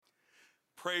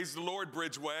Praise the Lord,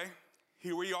 Bridgeway.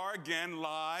 Here we are again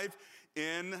live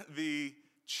in the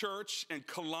church in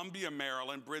Columbia,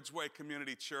 Maryland, Bridgeway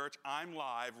Community Church. I'm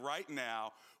live right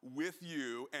now with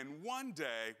you, and one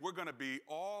day we're going to be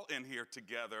all in here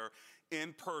together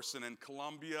in person in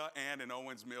Columbia and in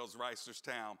Owens Mills,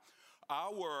 Reisterstown.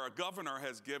 Our governor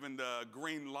has given the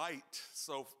green light,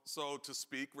 so to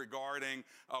speak, regarding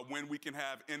when we can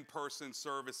have in-person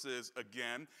services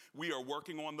again. We are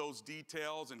working on those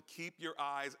details, and keep your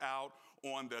eyes out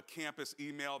on the campus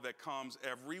email that comes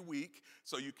every week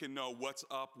so you can know what's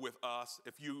up with us.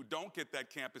 If you don't get that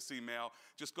campus email,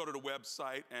 just go to the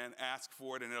website and ask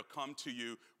for it, and it'll come to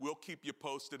you. We'll keep you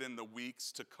posted in the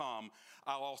weeks to come.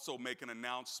 I'll also make an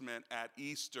announcement at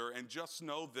Easter, and just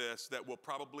know this, that we'll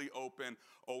probably open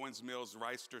Owens Mills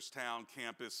Reisterstown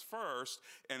campus first,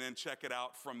 and then check it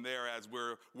out from there as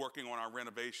we're working on our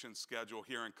renovation schedule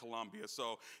here in Columbia.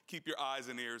 So keep your eyes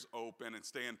and ears open and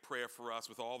stay in prayer for us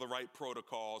with all the right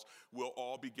protocols. We'll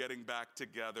all be getting back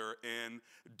together in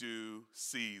due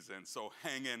season. So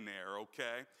hang in there,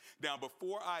 okay? Now,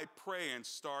 before I pray and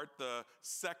start the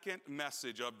second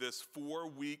message of this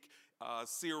 4-week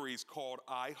series called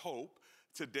iHope,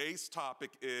 today's topic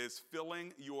is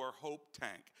filling your hope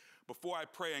tank. Before I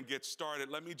pray and get started,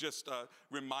 let me just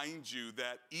remind you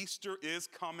that Easter is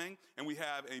coming, and we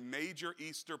have a major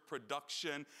Easter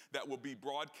production that will be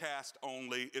broadcast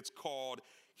only. It's called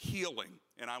Healing,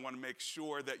 and I want to make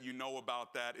sure that you know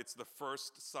about that. It's the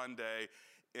first Sunday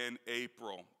in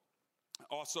April.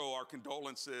 Also, our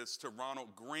condolences to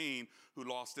Ronald Green, who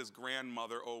lost his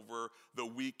grandmother over the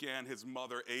weekend. His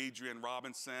mother, Adrienne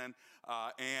Robinson,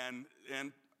 and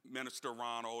Minister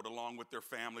Ronald, along with their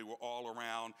family, were all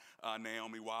around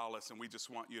Naomi Wallace, and we just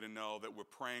want you to know that we're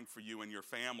praying for you and your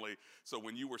family. So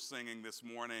when you were singing this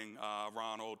morning,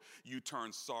 Ronald, you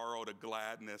turned sorrow to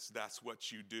gladness. That's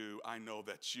what you do. I know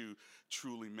that you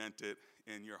truly meant it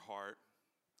in your heart.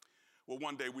 Well,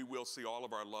 one day we will see all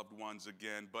of our loved ones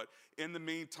again, but in the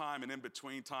meantime and in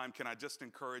between time, can I just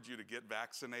encourage you to get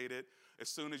vaccinated as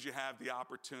soon as you have the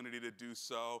opportunity to do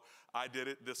so? I did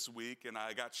it this week, and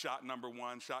I got shot number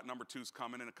 1. Shot number 2 is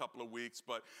coming in a couple of weeks,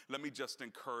 but let me just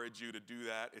encourage you to do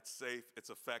that. It's safe, it's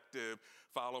effective.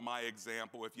 Follow my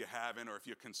example if you haven't, or if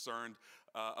you're concerned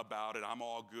about it. I'm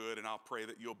all good, and I'll pray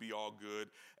that you'll be all good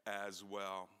as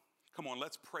well. Come on,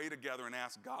 let's pray together and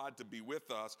ask God to be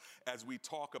with us as we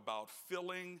talk about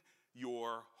filling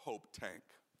your hope tank.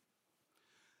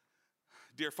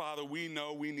 Dear Father, we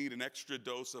know we need an extra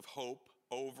dose of hope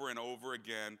over and over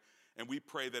again, and we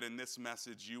pray that in this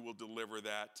message you will deliver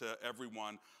that to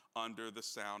everyone under the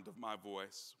sound of my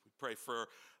voice. We pray for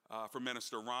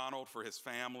Minister Ronald, for his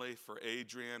family, for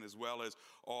Adrienne, as well as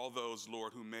all those,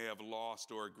 Lord, who may have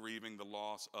lost or are grieving the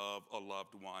loss of a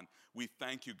loved one. We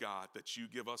thank you, God, that you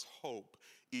give us hope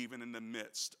even in the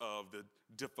midst of the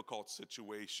difficult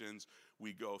situations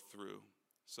we go through.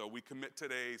 So we commit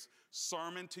today's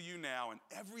sermon to you now, and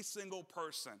every single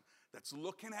person that's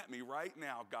looking at me right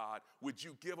now, God, would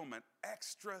you give them an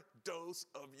extra dose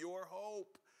of your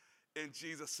hope? In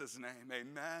Jesus' name,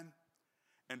 amen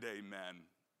and amen.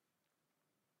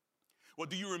 Well,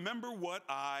 do you remember what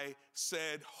I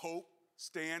said hope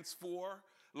stands for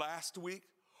last week?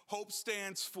 Hope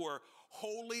stands for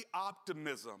holy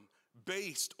optimism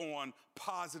based on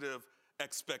positive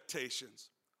expectations.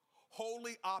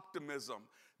 Holy optimism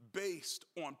based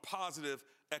on positive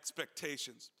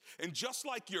expectations. And just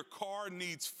like your car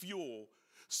needs fuel,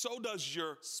 so does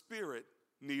your spirit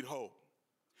need hope.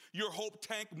 Your hope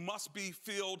tank must be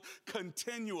filled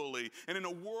continually. And in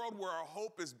a world where our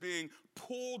hope is being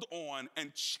pulled on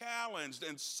and challenged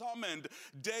and summoned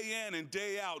day in and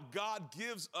day out, God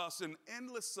gives us an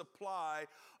endless supply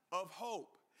of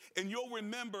hope. And you'll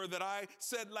remember that I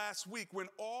said last week, when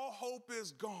all hope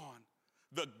is gone,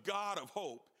 the God of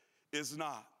hope is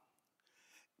not.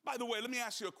 By the way, let me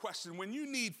ask you a question. When you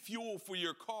need fuel for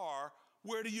your car,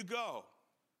 where do you go?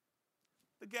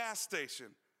 The gas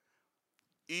station.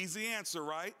 Easy answer,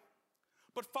 right?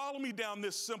 But follow me down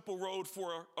this simple road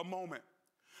for a moment.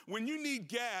 When you need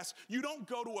gas, you don't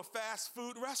go to a fast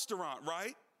food restaurant,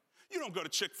 right? You don't go to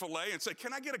Chick-fil-A and say,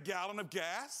 "Can I get a gallon of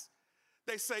gas?"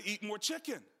 They say, "Eat more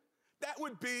chicken." That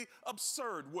would be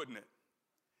absurd, wouldn't it?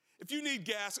 If you need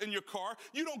gas in your car,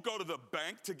 you don't go to the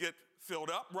bank to get filled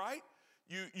up, right?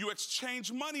 You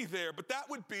exchange money there, but that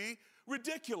would be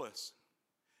ridiculous.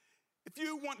 If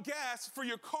you want gas for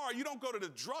your car, you don't go to the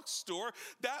drugstore.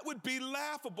 That would be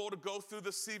laughable to go through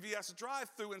the CVS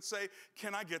drive-thru and say,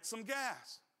 "Can I get some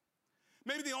gas?"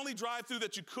 Maybe the only drive-thru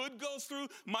that you could go through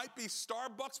might be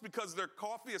Starbucks because their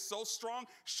coffee is so strong.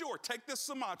 Sure, take this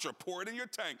Sumatra, pour it in your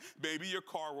tank. Maybe your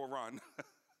car will run.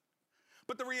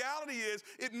 But the reality is,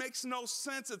 it makes no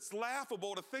sense. It's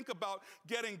laughable to think about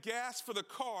getting gas for the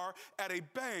car at a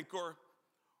bank or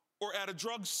at a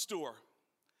drugstore.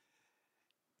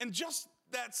 In just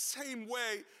that same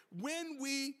way, when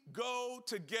we go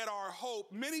to get our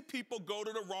hope, many people go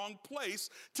to the wrong place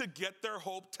to get their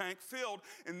hope tank filled.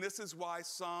 And this is why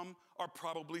some are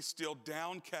probably still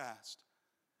downcast.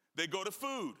 They go to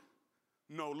food,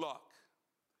 no luck.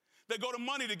 They go to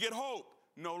money to get hope,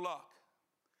 no luck.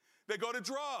 They go to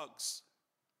drugs,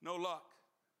 no luck.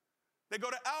 They go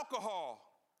to alcohol,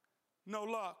 no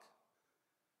luck.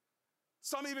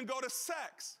 Some even go to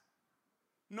sex,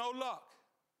 no luck.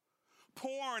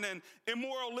 Porn and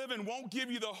immoral living won't give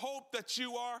you the hope that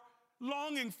you are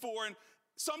longing for. And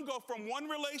some go from one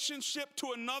relationship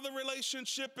to another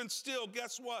relationship and still,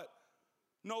 guess what?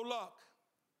 No luck.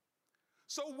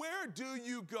 So where do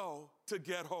you go to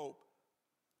get hope?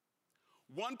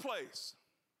 One place,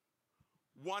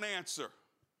 one answer,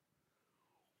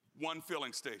 one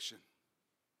filling station: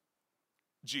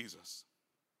 Jesus.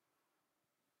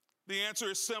 The answer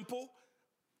is simple,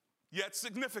 yet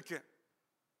significant.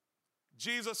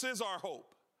 Jesus is our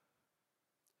hope.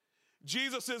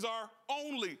 Jesus is our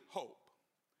only hope.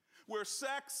 Where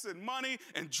sex and money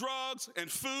and drugs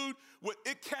and food, what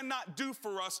it cannot do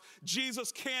for us,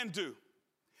 Jesus can do.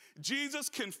 Jesus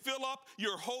can fill up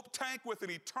your hope tank with an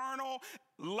eternal,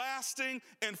 lasting,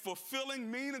 and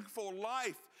fulfilling, meaningful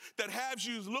life that has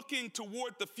you looking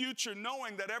toward the future,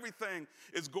 knowing that everything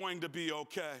is going to be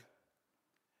okay.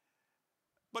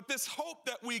 But this hope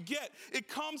that we get, it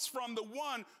comes from the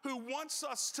one who wants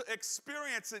us to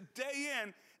experience it day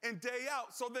in and day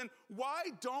out. So then why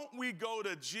don't we go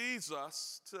to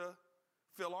Jesus to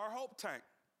fill our hope tank?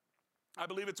 I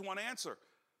believe it's one answer: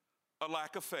 a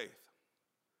lack of faith.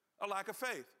 A lack of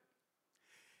faith.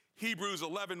 Hebrews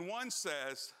 11:1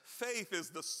 says, faith is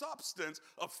the substance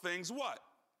of things what?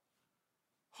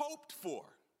 Hoped for.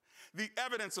 The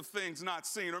evidence of things not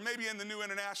seen. Or maybe in the New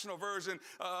International Version,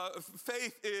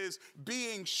 faith is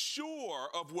being sure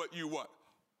of what you what?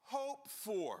 Hope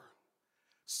for.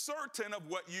 Certain of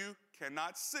what you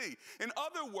cannot see. In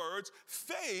other words,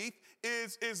 faith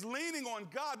is leaning on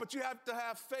God, but you have to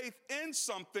have faith in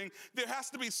something. There has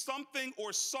to be something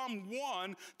or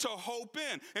someone to hope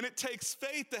in. And it takes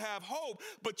faith to have hope,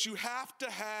 but you have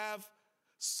to have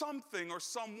something or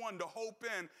someone to hope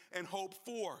in and hope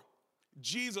for.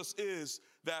 Jesus is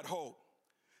that hope.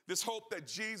 This hope that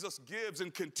Jesus gives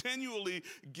and continually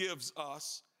gives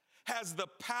us has the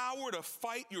power to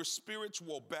fight your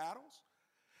spiritual battles,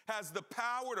 has the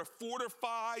power to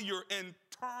fortify your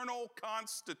internal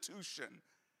constitution.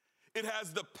 It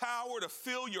has the power to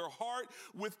fill your heart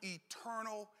with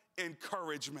eternal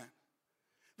encouragement.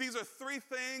 These are three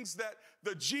things that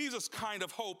the Jesus kind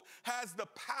of hope has the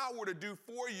power to do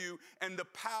for you and the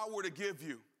power to give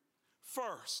you.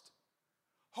 First,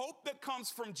 hope that comes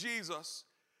from Jesus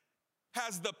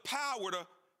has the power to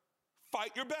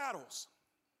fight your battles.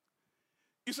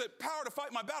 You said, power to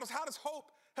fight my battles. How does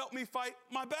hope help me fight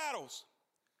my battles?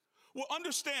 Well,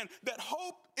 understand that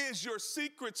hope is your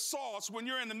secret sauce when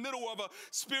you're in the middle of a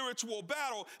spiritual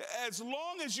battle. As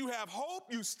long as you have hope,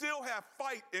 you still have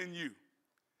fight in you.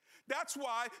 That's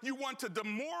why you want to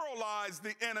demoralize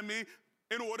the enemy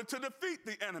in order to defeat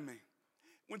the enemy.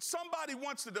 When somebody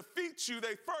wants to defeat you,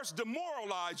 they first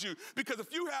demoralize you, because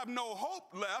if you have no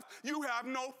hope left, you have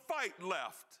no fight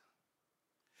left.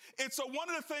 And so one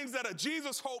of the things that a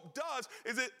Jesus hope does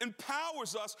is it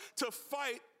empowers us to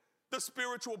fight the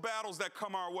spiritual battles that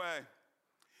come our way.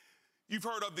 You've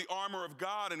heard of the armor of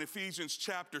God in Ephesians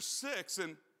chapter 6,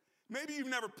 and maybe you've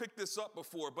never picked this up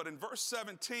before, but in verse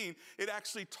 17, it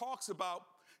actually talks about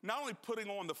not only putting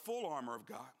on the full armor of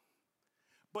God,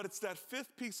 but it's that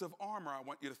fifth piece of armor I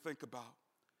want you to think about.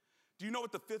 Do you know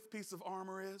what the fifth piece of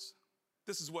armor is?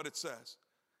 This is what it says.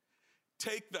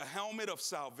 Take the helmet of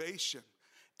salvation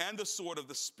and the sword of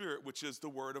the Spirit, which is the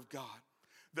word of God.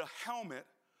 The helmet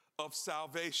of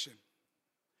salvation.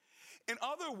 In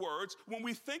other words, when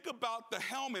we think about the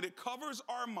helmet, it covers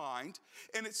our mind,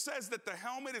 and it says that the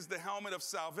helmet is the helmet of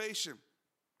salvation.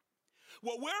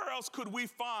 Well, where else could we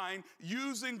find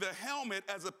using the helmet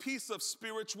as a piece of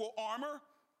spiritual armor?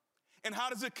 And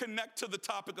how does it connect to the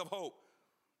topic of hope?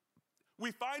 We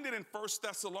find it in 1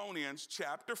 Thessalonians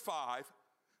chapter 5,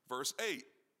 verse 8.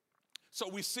 So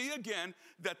we see again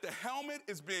that the helmet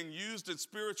is being used in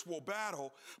spiritual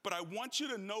battle, but I want you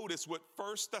to notice what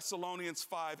 1 Thessalonians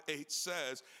 5:8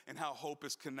 says and how hope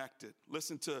is connected.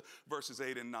 Listen to verses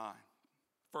 8 and 9.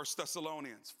 1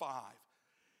 Thessalonians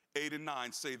 5:8 and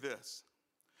 9 say this.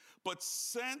 But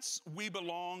since we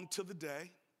belong to the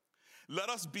day, let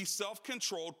us be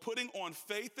self-controlled, putting on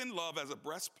faith and love as a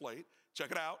breastplate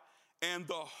check it out, and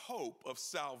the hope of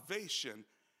salvation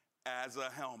as a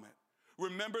helmet.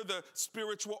 Remember the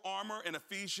spiritual armor in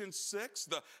Ephesians 6,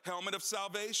 the helmet of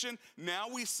salvation? Now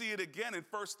we see it again in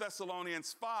 1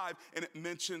 Thessalonians 5, and it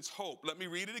mentions hope. Let me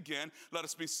read it again. Let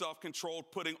us be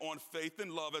self-controlled, putting on faith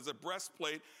and love as a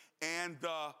breastplate, and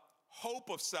the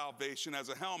hope of salvation as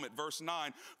a helmet. Verse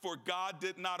 9, for God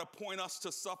did not appoint us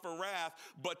to suffer wrath,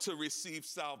 but to receive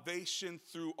salvation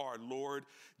through our Lord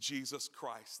Jesus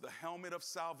Christ. The helmet of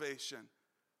salvation,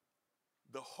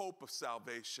 the hope of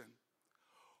salvation.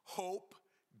 Hope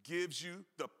gives you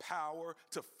the power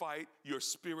to fight your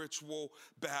spiritual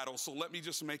battle. So let me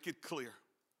just make it clear.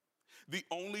 The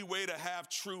only way to have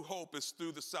true hope is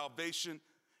through the salvation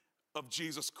of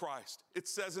Jesus Christ. It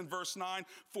says in verse 9,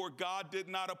 for God did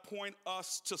not appoint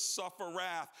us to suffer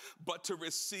wrath, but to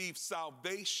receive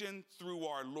salvation through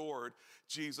our Lord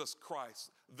Jesus Christ.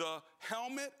 The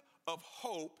helmet of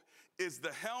hope is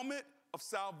the helmet of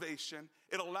salvation.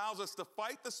 It allows us to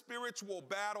fight the spiritual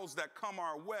battles that come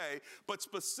our way, but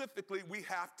specifically, we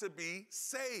have to be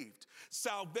saved.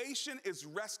 Salvation is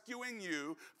rescuing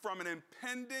you from an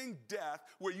impending death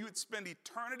where you would spend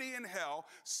eternity in hell,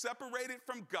 separated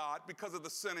from God because of the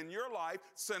sin in your life,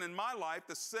 sin in my life.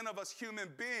 The sin of us human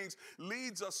beings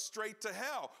leads us straight to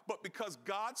hell. But because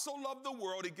God so loved the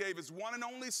world, he gave his one and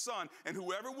only Son, and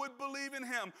whoever would believe in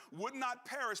him would not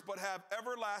perish but have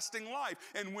everlasting life.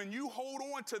 And when you hold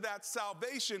on to that salvation,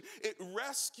 it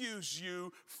rescues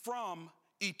you from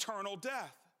eternal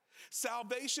death.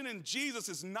 Salvation in Jesus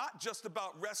is not just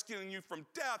about rescuing you from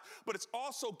death, but it's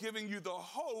also giving you the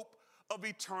hope of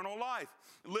eternal life.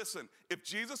 Listen, if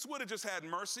Jesus would have just had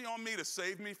mercy on me to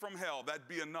save me from hell, that'd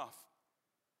be enough.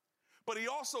 But he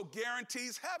also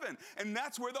guarantees heaven, and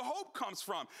that's where the hope comes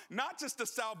from. Not just the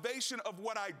salvation of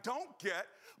what I don't get,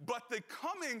 but the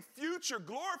coming future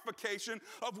glorification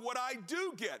of what I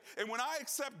do get. And when I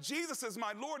accept Jesus as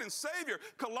my Lord and Savior,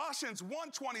 Colossians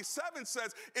 1:27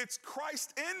 says, it's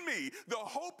Christ in me, the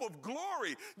hope of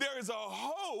glory. There is a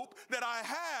hope that I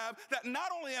have that not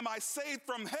only am I saved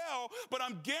from hell, but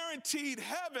I'm guaranteed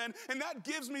heaven, and that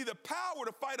gives me the power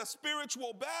to fight a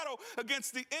spiritual battle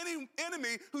against the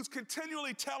enemy who's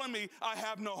continually telling me I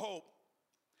have no hope.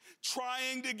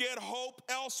 Trying to get hope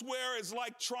elsewhere is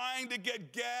like trying to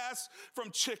get gas from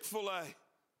Chick-fil-A.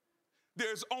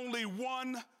 There's only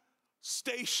one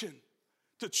station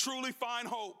to truly find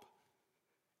hope,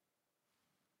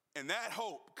 and that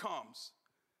hope comes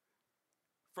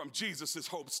from Jesus'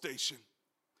 hope station.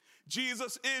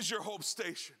 Jesus is your hope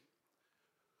station.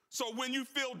 So when you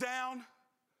feel down,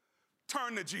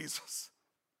 turn to Jesus.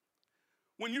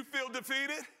 When you feel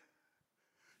defeated,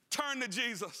 turn to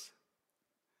Jesus.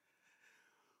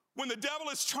 When the devil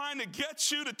is trying to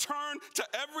get you to turn to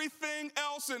everything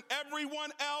else and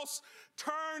everyone else,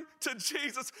 turn to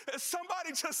Jesus. Somebody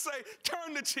just say,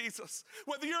 turn to Jesus.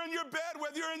 Whether you're in your bed,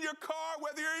 whether you're in your car,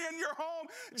 whether you're in your home,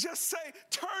 just say,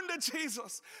 turn to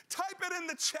Jesus. Type it in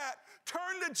the chat,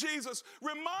 turn to Jesus.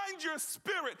 Remind your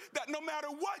spirit that no matter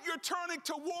what you're turning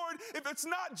toward, if it's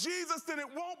not Jesus, then it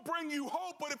won't bring you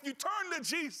hope. But if you turn to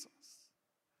Jesus,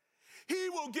 he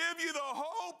will give you the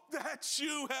hope that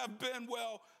you have been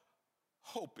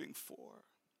hoping for.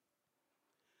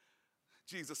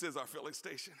 Jesus is our filling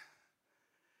station.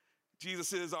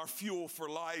 Jesus is our fuel for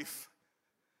life.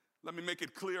 Let me make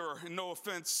it clearer, and no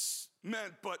offense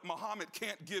meant, but Muhammad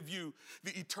can't give you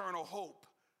the eternal hope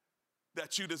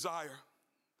that you desire.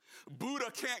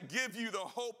 Buddha can't give you the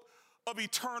hope of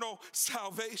eternal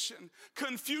salvation.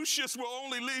 Confucius will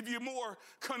only leave you more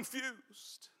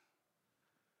confused.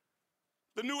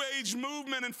 The New Age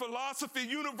movement and philosophy,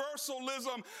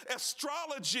 universalism,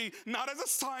 astrology, not as a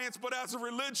science but as a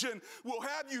religion, will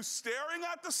have you staring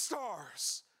at the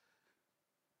stars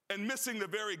and missing the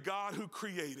very God who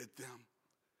created them.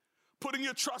 Putting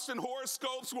your trust in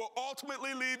horoscopes will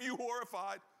ultimately leave you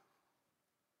horrified.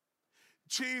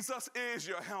 Jesus is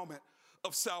your helmet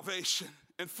of salvation.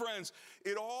 And friends,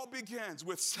 it all begins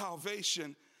with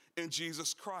salvation in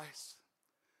Jesus Christ.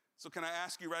 So can I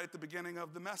ask you right at the beginning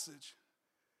of the message,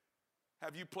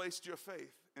 have you placed your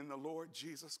faith in the Lord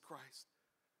Jesus Christ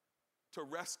to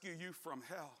rescue you from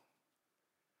hell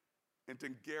and to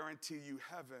guarantee you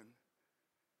heaven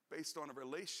based on a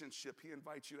relationship he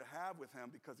invites you to have with him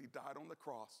because he died on the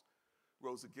cross,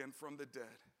 rose again from the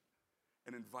dead,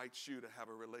 and invites you to have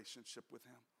a relationship with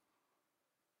him?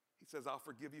 He says, I'll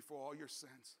forgive you for all your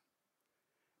sins,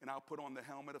 and I'll put on the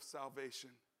helmet of salvation,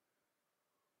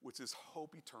 which is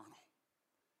hope eternal.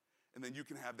 And then you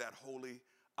can have that holy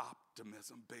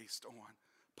optimism based on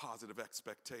positive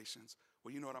expectations.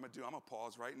 Well, you know what I'm going to do? I'm going to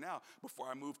pause right now before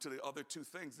I move to the other two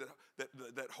things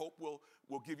that hope will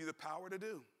give you the power to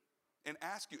do. and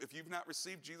ask you, if you've not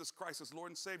received Jesus Christ as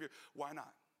Lord and Savior, why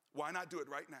not? Why not do it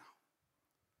right now?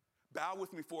 Bow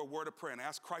with me for a word of prayer and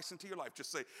ask Christ into your life.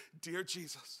 Just say, dear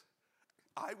Jesus,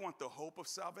 I want the hope of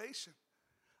salvation.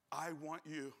 I want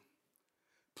you.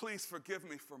 Please forgive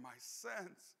me for my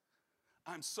sins.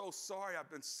 I'm so sorry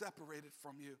I've been separated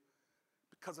from you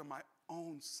because of my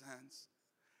own sins.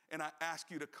 And I ask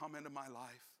you to come into my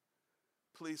life.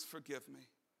 Please forgive me.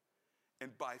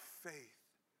 And by faith,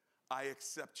 I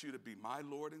accept you to be my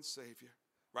Lord and Savior.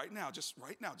 Right now, just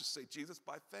say, Jesus,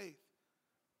 by faith,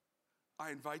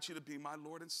 I invite you to be my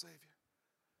Lord and Savior.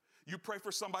 You pray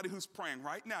for somebody who's praying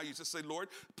right now. You just say, Lord,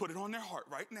 put it on their heart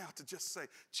right now to just say,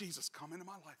 Jesus, come into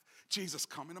my life. Jesus,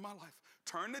 come into my life.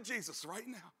 Turn to Jesus right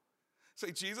now.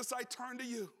 Say, Jesus, I turn to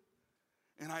you,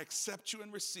 and I accept you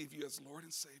and receive you as Lord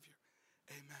and Savior.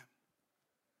 Amen.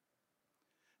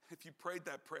 If you prayed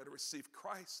that prayer to receive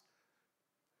Christ,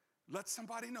 let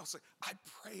somebody know. Say, I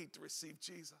prayed to receive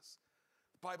Jesus.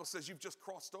 The Bible says you've just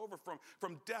crossed over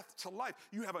from death to life.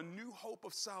 You have a new hope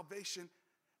of salvation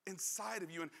inside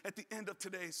of you. And at the end of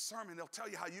today's sermon, they'll tell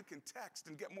you how you can text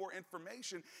and get more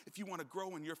information if you want to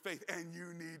grow in your faith. And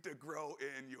you need to grow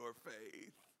in your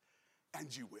faith.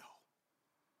 And you will.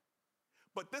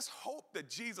 But this hope that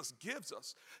Jesus gives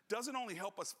us doesn't only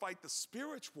help us fight the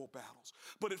spiritual battles,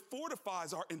 but it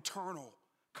fortifies our internal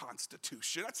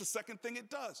constitution. That's the second thing it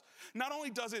does. Not only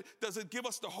does it give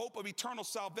us the hope of eternal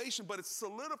salvation, but it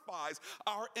solidifies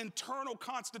our internal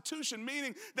constitution,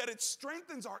 meaning that it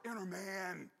strengthens our inner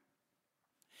man.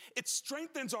 It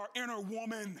strengthens our inner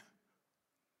woman.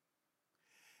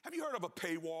 Have you heard of a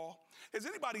paywall? Has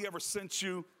anybody ever sent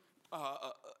you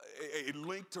a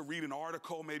link to read an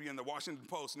article, maybe in the Washington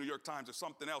Post, New York Times, or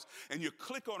something else, and you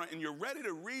click on it and you're ready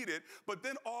to read it, but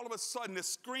then all of a sudden this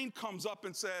screen comes up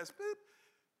and says, beep,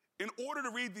 in order to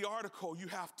read the article, you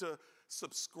have to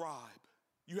subscribe.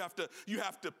 You have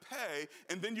to pay,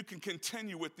 and then you can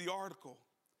continue with the article.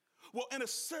 Well, in a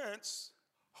sense,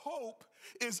 hope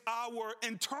is our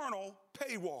internal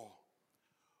paywall.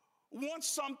 Once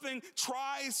something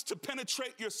tries to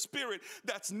penetrate your spirit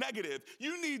that's negative,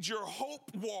 you need your hope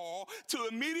wall to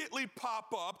immediately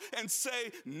pop up and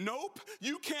say, nope,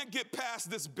 you can't get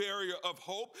past this barrier of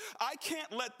hope. I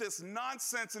can't let this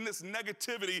nonsense and this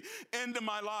negativity into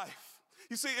my life.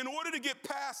 You see, in order to get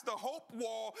past the hope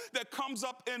wall that comes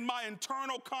up in my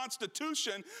internal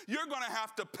constitution, you're going to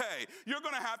have to pay. You're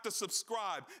going to have to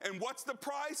subscribe. And what's the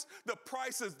price? The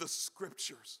price is the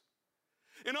scriptures.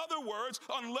 In other words,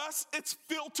 unless it's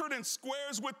filtered and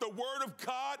squares with the Word of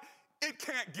God, it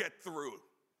can't get through.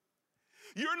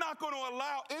 You're not going to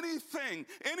allow anything,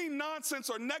 any nonsense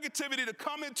or negativity to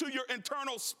come into your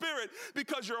internal spirit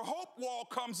because your hope wall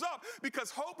comes up,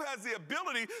 because hope has the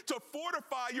ability to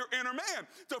fortify your inner man,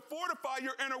 to fortify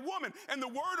your inner woman. And the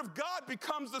Word of God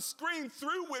becomes the screen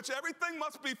through which everything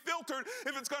must be filtered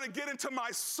if it's going to get into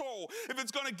my soul, if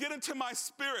it's going to get into my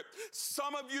spirit.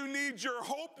 Some of you need your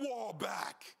hope wall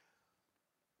back.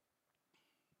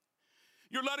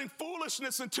 You're letting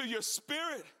foolishness into your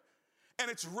spirit, and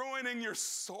it's ruining your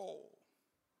soul.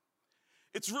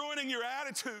 It's ruining your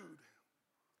attitude.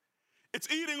 It's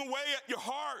eating away at your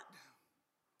heart.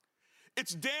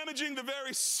 It's damaging the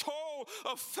very soul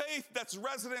of faith that's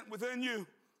resident within you.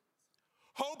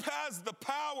 Hope has the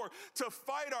power to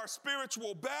fight our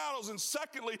spiritual battles, and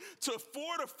secondly, to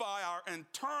fortify our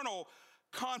internal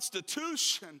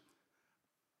constitution.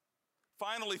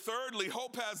 Finally, thirdly,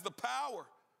 hope has the power,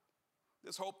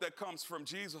 this hope that comes from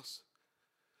Jesus,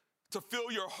 to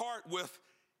fill your heart with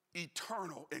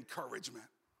eternal encouragement.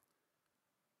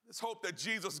 This hope that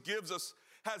Jesus gives us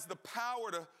has the power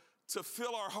to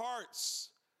fill our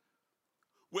hearts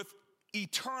with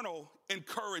eternal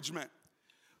encouragement.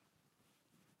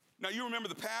 Now, you remember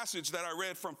the passage that I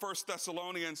read from 1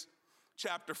 Thessalonians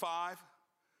chapter 5,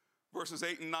 verses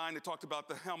 8 and 9. It talked about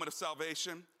the helmet of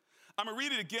salvation. I'm going to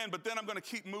read it again, but then I'm going to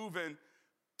keep moving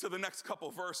to the next couple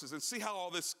of verses and see how all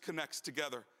this connects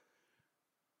together.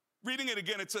 Reading it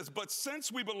again, it says, but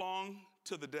since we belong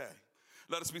to the day,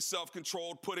 let us be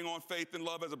self-controlled, putting on faith and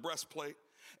love as a breastplate,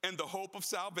 and the hope of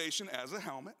salvation as a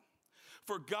helmet.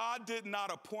 For God did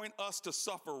not appoint us to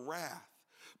suffer wrath,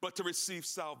 but to receive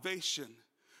salvation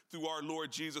through our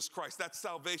Lord Jesus Christ. That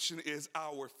salvation is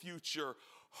our future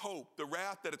hope. The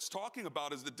wrath that it's talking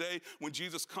about is the day when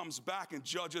Jesus comes back and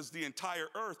judges the entire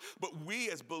earth. But we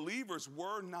as believers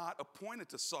were not appointed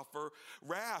to suffer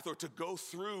wrath or to go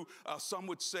through, some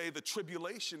would say, the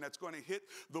tribulation that's going to hit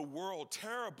the world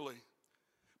terribly.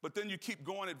 But then you keep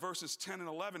going at verses 10 and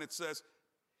 11. It says,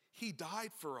 he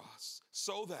died for us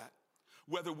so that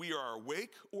whether we are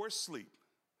awake or asleep,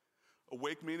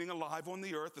 awake meaning alive on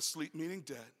the earth, asleep meaning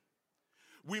dead,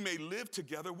 we may live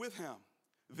together with him.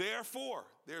 Therefore,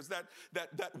 there's that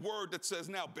word that says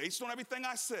now, based on everything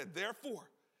I said, therefore,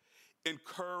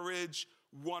 encourage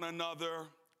one another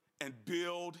and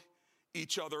build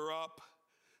each other up,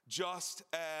 just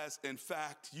as, in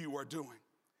fact, you are doing.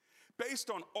 Based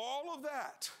on all of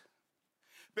that,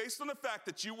 based on the fact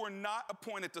that you were not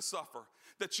appointed to suffer,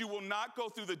 that you will not go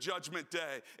through the judgment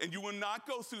day, and you will not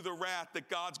go through the wrath that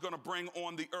God's going to bring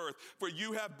on the earth, for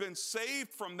you have been saved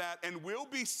from that and will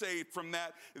be saved from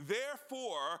that.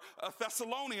 Therefore,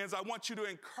 Thessalonians, I want you to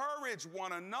encourage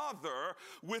one another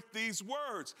with these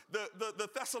words. The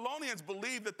Thessalonians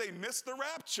believed that they missed the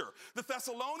rapture. The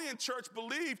Thessalonian church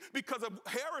believed, because of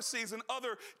heresies and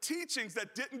other teachings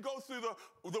that didn't go through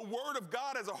the word of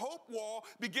God as a hope wall,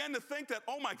 began to think that,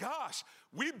 oh my gosh,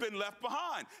 we've been left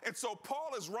behind. And so Paul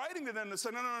is writing to them to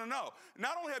say, no.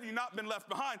 Not only have you not been left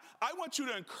behind, I want you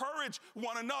to encourage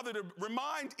one another, to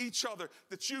remind each other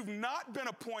that you've not been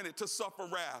appointed to suffer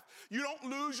wrath. You don't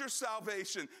lose your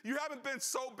salvation. You haven't been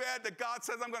so bad that God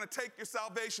says, I'm going to take your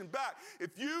salvation back.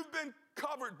 If you've been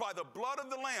covered by the blood of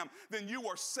the Lamb, then you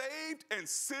are saved and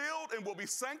sealed and will be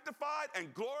sanctified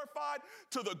and glorified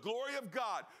to the glory of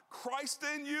God. Christ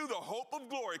in you, the hope of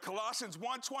glory. Colossians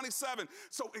 1:27.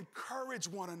 So encourage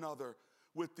one another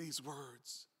with these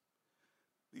words.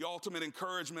 The ultimate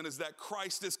encouragement is that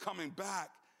Christ is coming back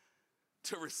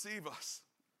to receive us.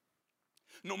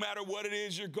 No matter what it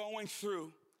is you're going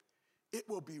through, it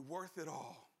will be worth it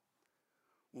all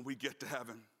when we get to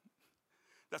heaven.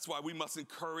 That's why we must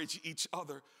encourage each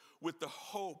other with the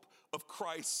hope of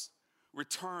Christ's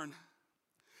return.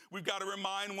 We've got to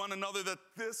remind one another that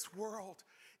this world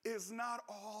is not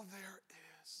all there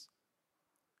is.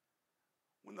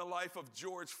 When the life of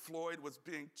George Floyd was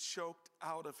being choked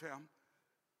out of him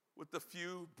with the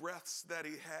few breaths that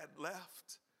he had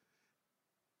left,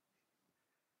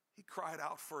 he cried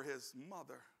out for his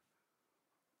mother.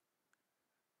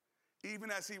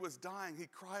 Even as he was dying, he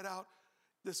cried out,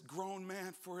 this grown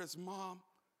man, for his mom,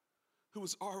 who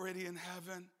was already in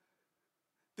heaven.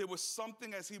 There was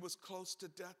something as he was close to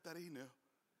death that he knew,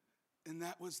 and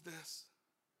that was this: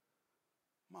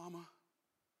 Mama,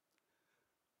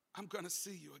 I'm going to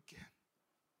see you again.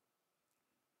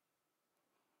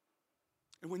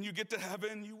 And when you get to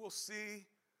heaven, you will see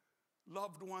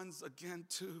loved ones again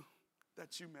too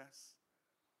that you miss.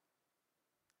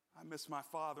 I miss my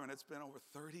father, and it's been over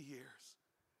 30 years.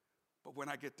 But when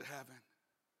I get to heaven,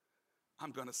 I'm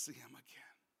going to see him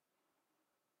again.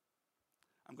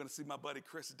 I'm going to see my buddy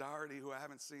Chris Doherty, who I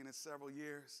haven't seen in several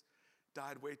years.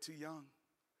 Died way too young.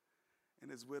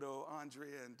 And his widow,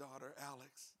 Andrea, and daughter,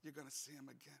 Alex. You're going to see him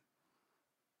again.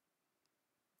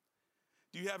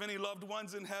 Do you have any loved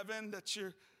ones in heaven that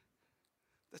you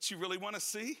really want to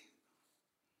see?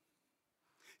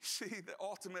 See, the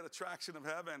ultimate attraction of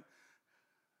heaven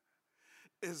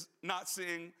is not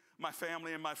seeing my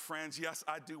family and my friends. Yes,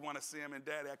 I do want to see them. And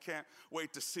Daddy, I can't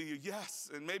wait to see you. Yes,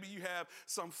 and maybe you have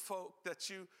some folk that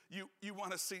you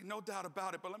want to see. No doubt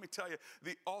about it. But let me tell you,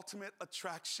 the ultimate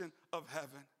attraction of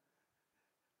heaven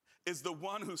is the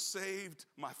one who saved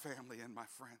my family and my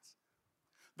friends.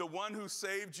 The one who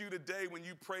saved you today when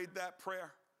you prayed that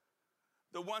prayer.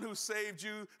 The one who saved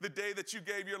you the day that you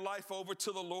gave your life over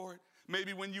to the Lord.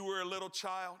 Maybe when you were a little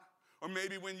child, or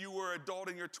maybe when you were adult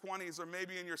in your 20s, or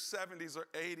maybe in your 70s or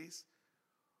 80s.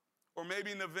 Or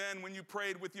maybe, Naven, when you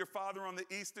prayed with your father on the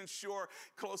Eastern Shore,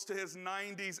 close to his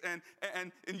 90s,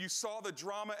 and you saw the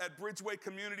drama at Bridgeway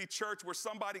Community Church where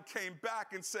somebody came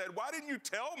back and said, why didn't you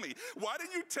tell me? Why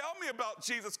didn't you tell me about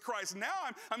Jesus Christ?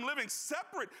 Now I'm living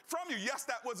separate from you. Yes,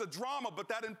 that was a drama, but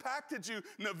that impacted you,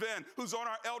 Naven, who's on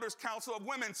our Elders Council of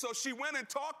Women. So she went and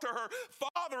talked to her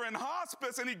father in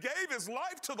hospice, and he gave his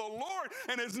life to the Lord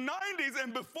in his 90s,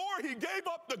 and before he gave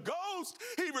up the ghost,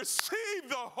 he received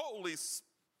the Holy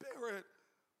Spirit.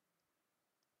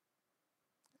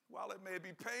 While it may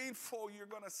be painful, you're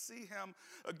going to see him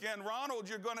again. Ronald,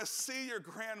 you're going to see your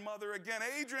grandmother again.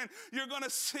 Adrian, you're going to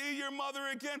see your mother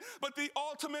again. But the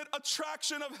ultimate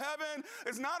attraction of heaven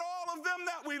is not all of them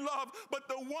that we love, but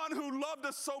the one who loved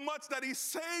us so much that he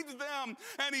saved them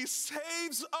and he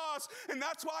saves us. And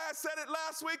that's why I said it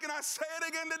last week and I say it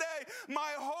again today.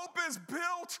 My hope is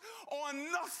built on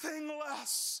nothing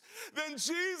less than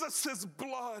Jesus'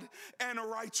 blood and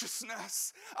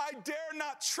righteousness. I dare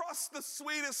not trust the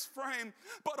sweetest frame,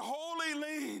 but wholly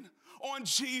lean on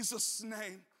Jesus'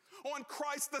 name. On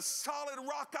Christ, the solid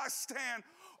rock I stand.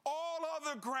 All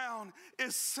other ground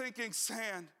is sinking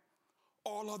sand.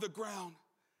 All other ground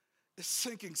is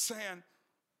sinking sand.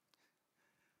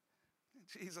 And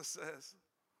Jesus says,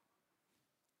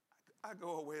 I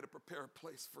go away to prepare a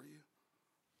place for you.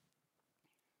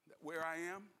 That where I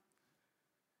am,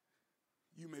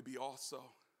 you may be also.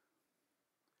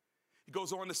 He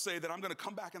goes on to say that I'm going to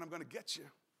come back and I'm going to get you.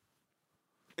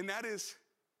 And that is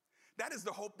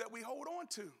the hope that we hold on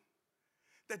to,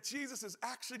 that Jesus is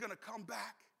actually going to come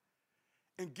back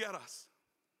and get us.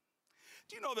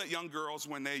 Do you know that young girls,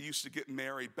 when they used to get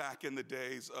married back in the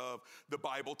days of the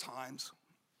Bible times,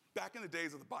 a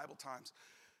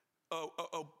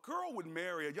young girl would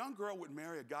marry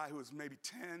a guy who was maybe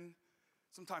 10,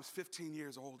 sometimes 15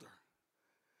 years older.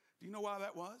 Do you know why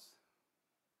that was?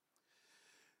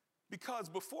 Because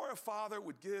before a father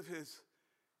would give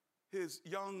his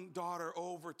young daughter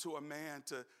over to a man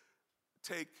to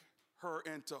take her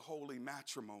into holy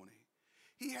matrimony,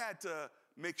 he had to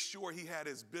make sure he had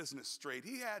his business straight.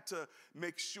 He had to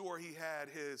make sure he had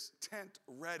his tent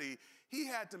ready. He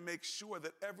had to make sure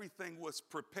that everything was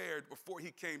prepared before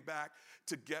he came back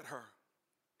to get her.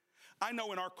 I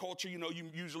know in our culture, you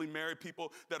usually marry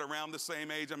people that are around the same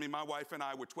age. I mean, my wife and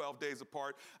I were 12 days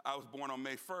apart. I was born on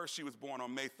May 1st. She was born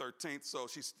on May 13th. So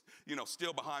she's,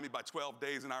 still behind me by 12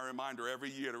 days, and I remind her every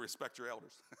year to respect your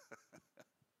elders.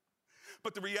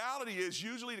 But the reality is,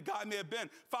 usually the guy may have been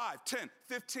 5, 10,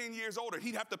 15 years older.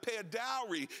 He'd have to pay a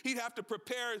dowry. He'd have to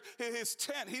prepare his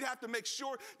tent. He'd have to make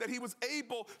sure that he was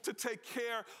able to take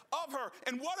care of her.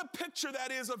 And what a picture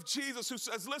that is of Jesus, who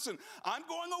says, listen, I'm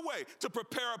going away to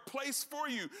prepare a place for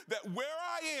you, that where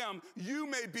I am, you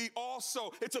may be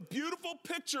also. It's a beautiful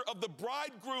picture of the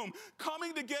bridegroom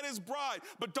coming to get his bride.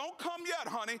 But don't come yet,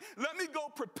 honey. Let me go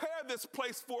prepare this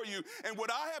place for you. And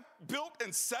what I have built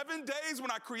in 7 days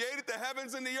when I created the heavens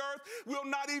and the earth will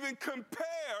not even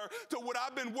compare to what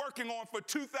I've been working on for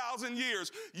 2,000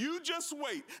 years. You just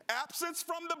wait. Absence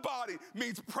from the body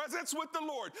means presence with the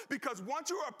Lord, because once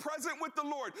you are present with the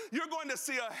Lord, you're going to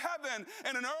see a heaven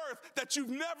and an earth that you've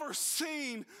never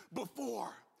seen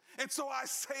before. And so I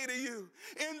say to you,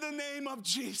 in the name of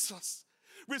Jesus,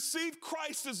 receive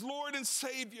Christ as Lord and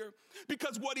Savior,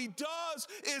 because what he does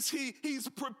is he's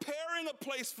preparing a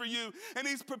place for you, and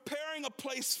he's preparing a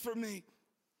place for me.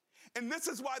 And this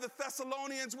is why the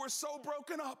Thessalonians were so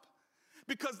broken up,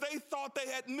 because they thought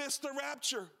they had missed the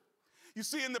rapture. You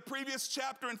see, in the previous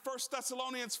chapter in 1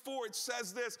 Thessalonians 4, it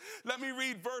says this. Let me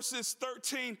read verses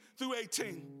 13 through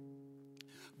 18.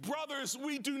 Brothers,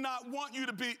 we do not want you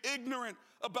to be ignorant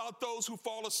about those who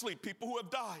fall asleep, people who have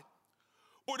died,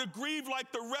 or to grieve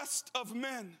like the rest of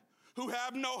men who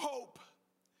have no hope.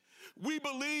 We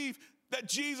believe that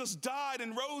Jesus died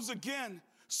and rose again,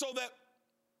 so that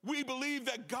we believe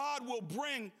that God will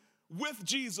bring with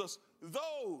Jesus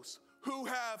those who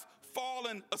have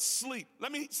fallen asleep.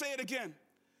 Let me say it again.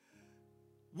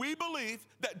 We believe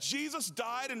that Jesus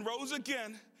died and rose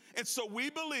again, and so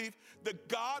we believe that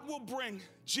God will bring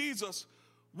Jesus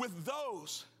with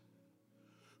those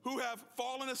who have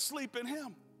fallen asleep in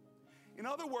him. In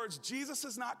other words, Jesus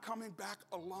is not coming back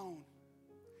alone.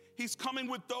 He's coming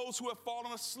with those who have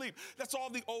fallen asleep. That's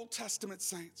all the Old Testament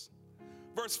saints.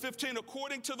 Verse 15,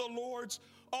 according to the Lord's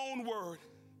own word,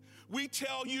 we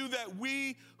tell you that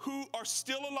we who are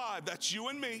still alive, that's you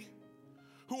and me,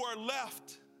 who are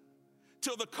left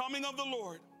till the coming of the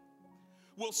Lord,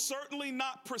 will certainly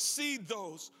not precede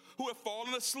those who have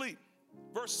fallen asleep.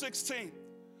 Verse 16,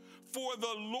 for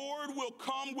the Lord will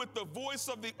come with the voice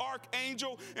of the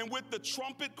archangel and with the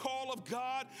trumpet call of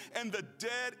God, and the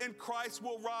dead in Christ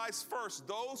will rise first,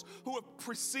 those who have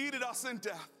preceded us in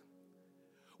death.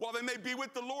 While they may be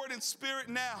with the Lord in spirit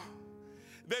now,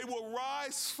 they will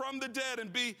rise from the dead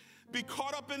and be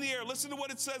caught up in the air. Listen to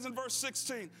what it says in verse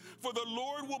 16. For the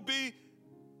Lord will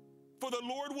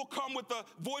come with the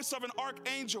voice of an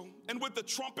archangel and with the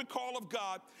trumpet call of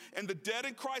God, and the dead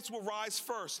in Christ will rise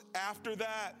first. After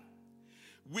that,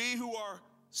 we who are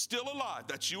still alive,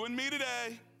 that's you and me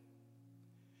today,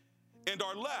 and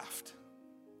are left,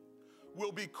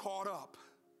 will be caught up.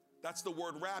 That's the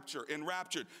word rapture,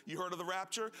 enraptured. You heard of the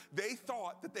rapture? They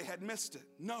thought that they had missed it.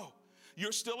 No,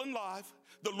 you're still alive.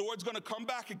 The Lord's going to come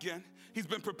back again. He's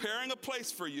been preparing a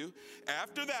place for you.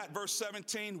 After that, verse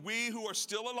 17, we who are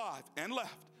still alive and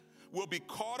left will be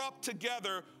caught up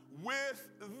together with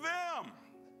them.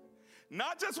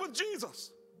 Not just with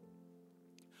Jesus,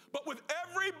 but with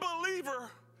every believer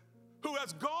who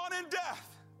has gone in death.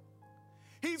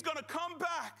 He's going to come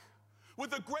back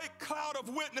with a great cloud of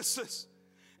witnesses,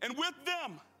 and with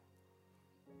them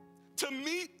to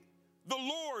meet the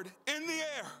Lord in the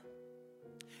air.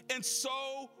 And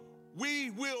so we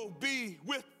will be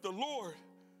with the Lord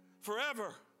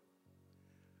forever.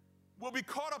 We'll be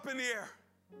caught up in the air.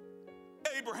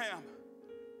 Abraham,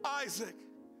 Isaac,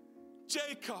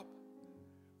 Jacob,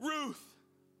 Ruth,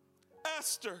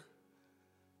 Esther,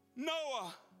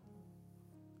 Noah,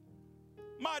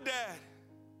 my dad,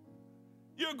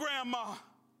 your grandma.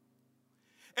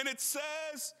 And it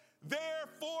says,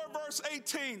 therefore, verse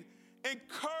 18,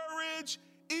 encourage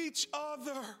each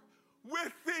other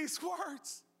with these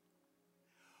words.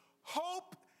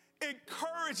 Hope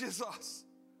encourages us.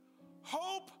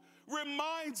 Hope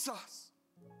reminds us.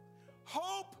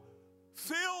 Hope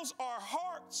fills our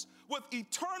hearts with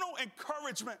eternal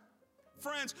encouragement.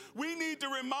 Friends, we need to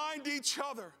remind each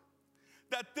other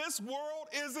that this world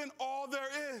isn't all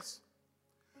there is.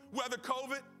 Whether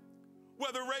COVID,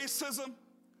 whether racism,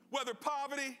 whether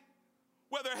poverty,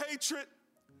 whether hatred,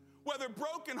 whether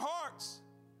broken hearts,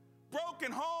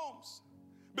 broken homes,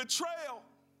 betrayal,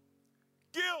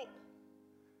 guilt,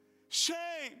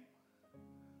 shame,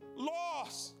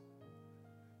 loss,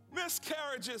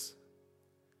 miscarriages,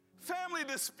 family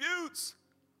disputes,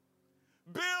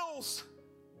 bills.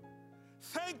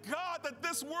 Thank God that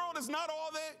this world is not all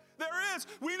there is.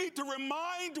 We need to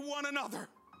remind one another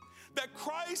that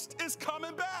Christ is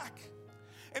coming back,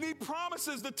 and he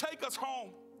promises to take us home.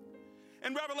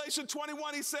 In Revelation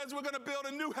 21, he says we're going to build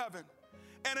a new heaven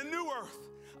and a new earth.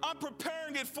 I'm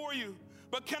preparing it for you,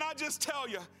 but can I just tell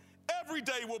you, every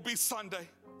day will be Sunday.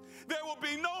 There will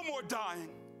be no more dying,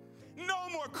 no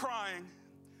more crying,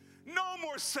 no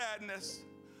more sadness,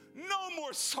 no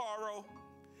more sorrow.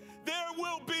 There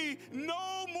will be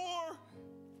no more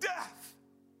death.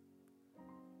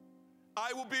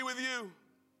 I will be with you.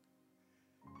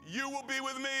 You will be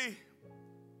with me.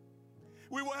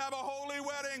 We will have a holy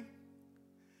wedding,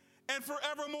 and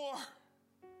forevermore.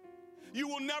 You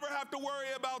will never have to worry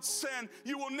about sin.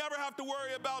 You will never have to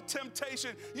worry about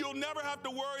temptation. You'll never have to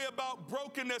worry about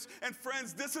brokenness. And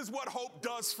friends, this is what hope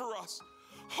does for us.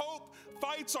 Hope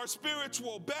fights our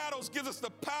spiritual battles, gives us the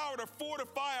power to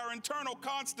fortify our internal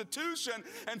constitution,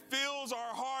 and fills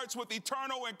our hearts with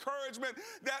eternal encouragement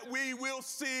that we will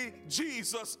see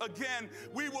Jesus again.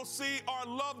 We will see our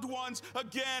loved ones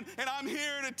again. And I'm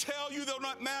here to tell you that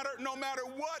no matter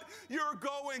what you're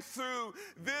going through,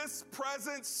 this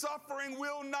present suffering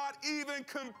will not even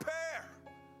compare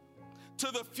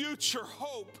to the future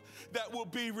hope that will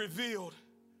be revealed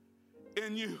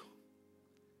in you.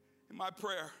 And my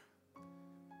prayer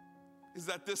is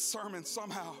that this sermon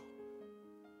somehow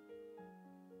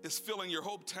is filling your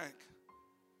hope tank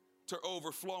to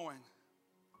overflowing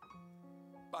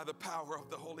by the power of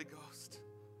the Holy Ghost.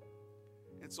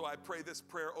 And so I pray this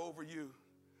prayer over you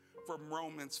from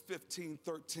Romans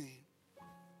 15:13.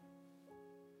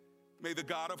 May the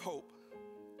God of hope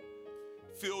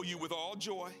fill you with all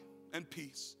joy and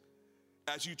peace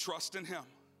as you trust in him,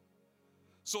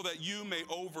 so that you may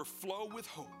overflow with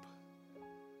hope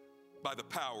by the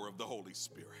power of the Holy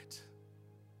Spirit.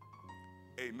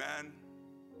 Amen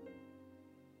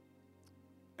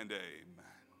and amen.